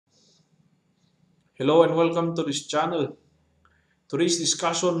Hello and welcome to this channel. Today's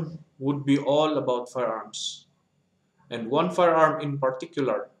discussion would be all about firearms, and one firearm in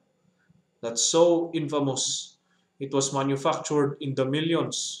particular that's so infamous. It was manufactured in the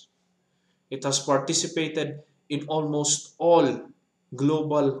millions. It has participated in almost all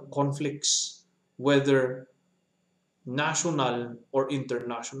global conflicts, whether national or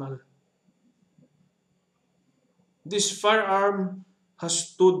international. This firearm has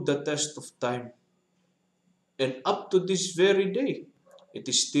stood the test of time, and up to this very day, it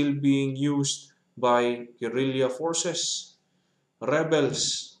is still being used by guerrilla forces,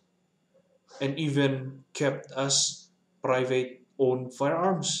 rebels, and even kept as private owned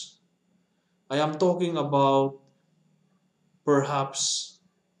firearms. I am talking about perhaps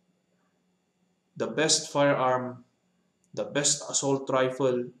the best firearm, the best assault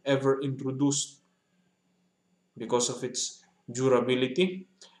rifle ever introduced because of its durability,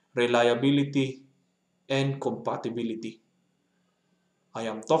 reliability, and compatibility. I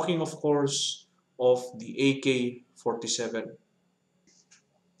am talking, of course, of the AK-47.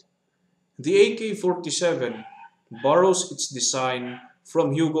 The AK-47 borrows its design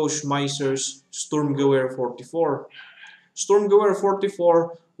from Hugo Schmeisser's Sturmgewehr 44. Sturmgewehr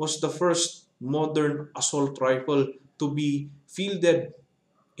 44 was the first modern assault rifle to be fielded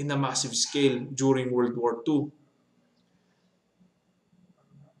in a massive scale during World War II.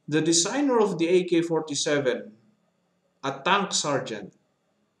 The designer of the AK-47, a tank sergeant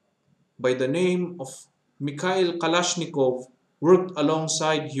by the name of Mikhail Kalashnikov, worked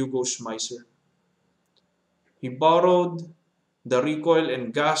alongside Hugo Schmeisser. He borrowed the recoil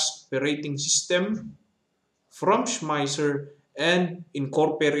and gas operating system from Schmeisser and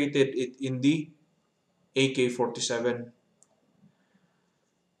incorporated it in the AK-47.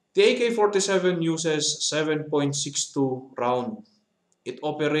 The AK-47 uses 7.62 round. It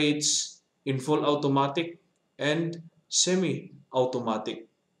operates in full automatic and semi-automatic.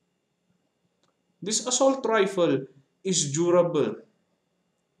 This assault rifle is durable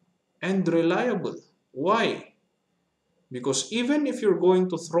and reliable. Why? Because even if you're going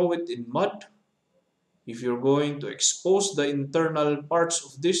to throw it in mud, if you're going to expose the internal parts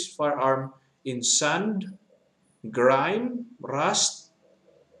of this firearm in sand, grime, rust,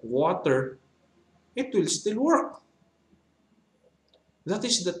 water, it will still work. That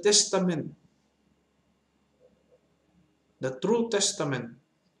is the testament, the true testament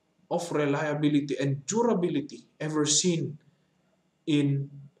of reliability and durability ever seen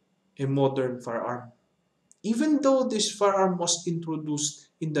in a modern firearm. Even though this firearm was introduced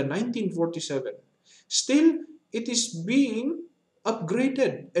in the 1947, still it is being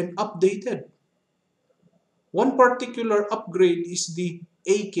upgraded and updated. One particular upgrade is the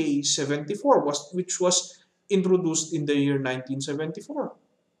AK-74, which was introduced in the year 1974.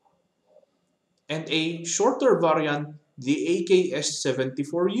 And a shorter variant, the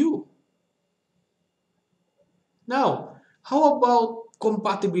AKS-74U. Now, how about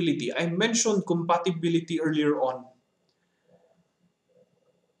compatibility? I mentioned compatibility earlier on.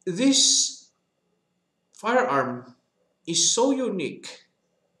 This firearm is so unique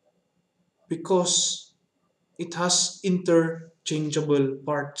because it has interchangeable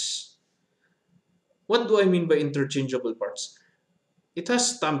parts. What do I mean by interchangeable parts? It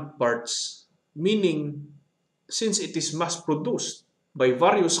has stamped parts, meaning since it is mass produced by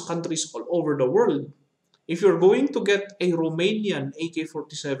various countries all over the world, if you're going to get a Romanian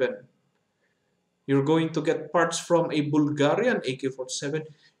AK-47, you're going to get parts from a Bulgarian AK-47,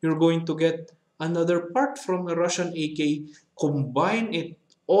 you're going to get another part from a Russian AK, combine it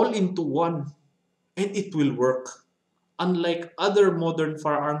all into one, and it will work. Unlike other modern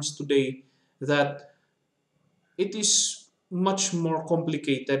firearms today, that it is much more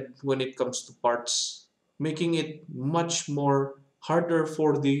complicated when it comes to parts, making it much more harder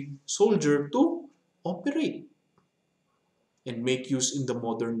for the soldier to operate and make use in the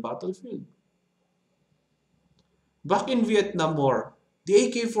modern battlefield. Back in Vietnam War, the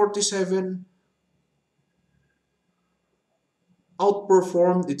AK-47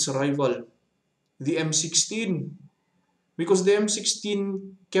 outperformed its rival, the M16, because the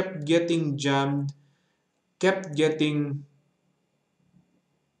M16 kept getting jammed, kept getting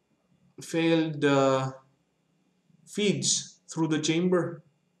failed feeds through the chamber.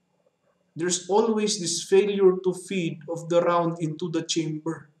 There's always this failure to feed of the round into the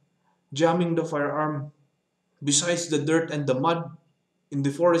chamber, jamming the firearm. Besides the dirt and the mud in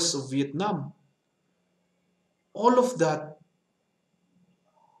the forests of Vietnam, all of that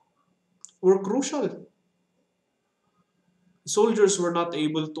were crucial. Soldiers were not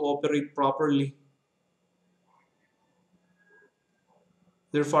able to operate properly.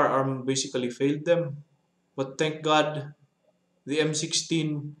 Their firearm basically failed them. But thank God the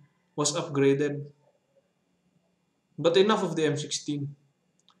M16 was upgraded. But enough of the M16.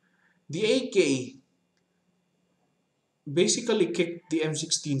 The AK basically kicked the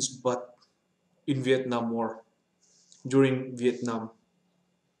M16's butt in Vietnam War during Vietnam.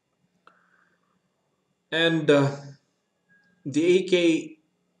 And the AK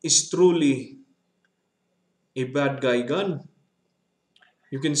is truly a bad guy gun.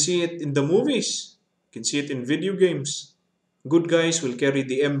 You can see it in the movies. You can see it in video games. Good guys will carry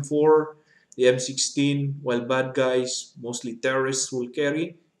the M4, the M16, while bad guys, mostly terrorists, will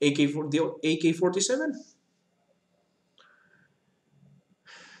carry the AK-47.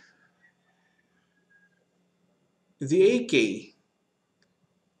 The AK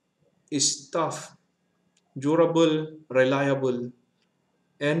is tough, durable, reliable,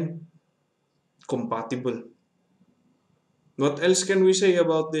 and compatible. What else can we say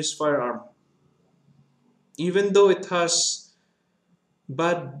about this firearm? Even though it has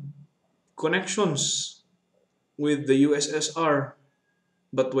bad connections with the USSR,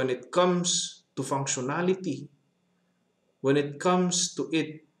 but when it comes to functionality, when it comes to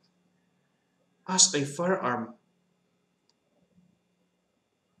it as a firearm,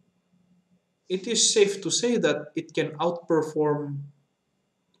 it is safe to say that it can outperform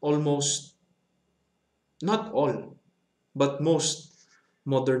almost, not all, but most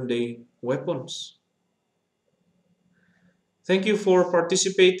modern day weapons. Thank you for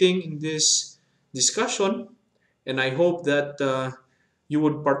participating in this discussion, and I hope that you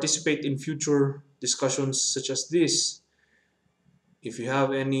would participate in future discussions such as this. If you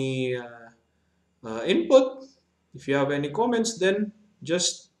have any input, if you have any comments, then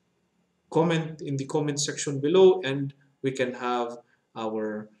just comment in the comment section below, and we can have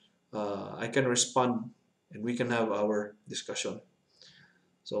our I can respond, and we can have our discussion.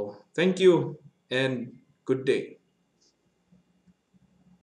 So thank you and good day.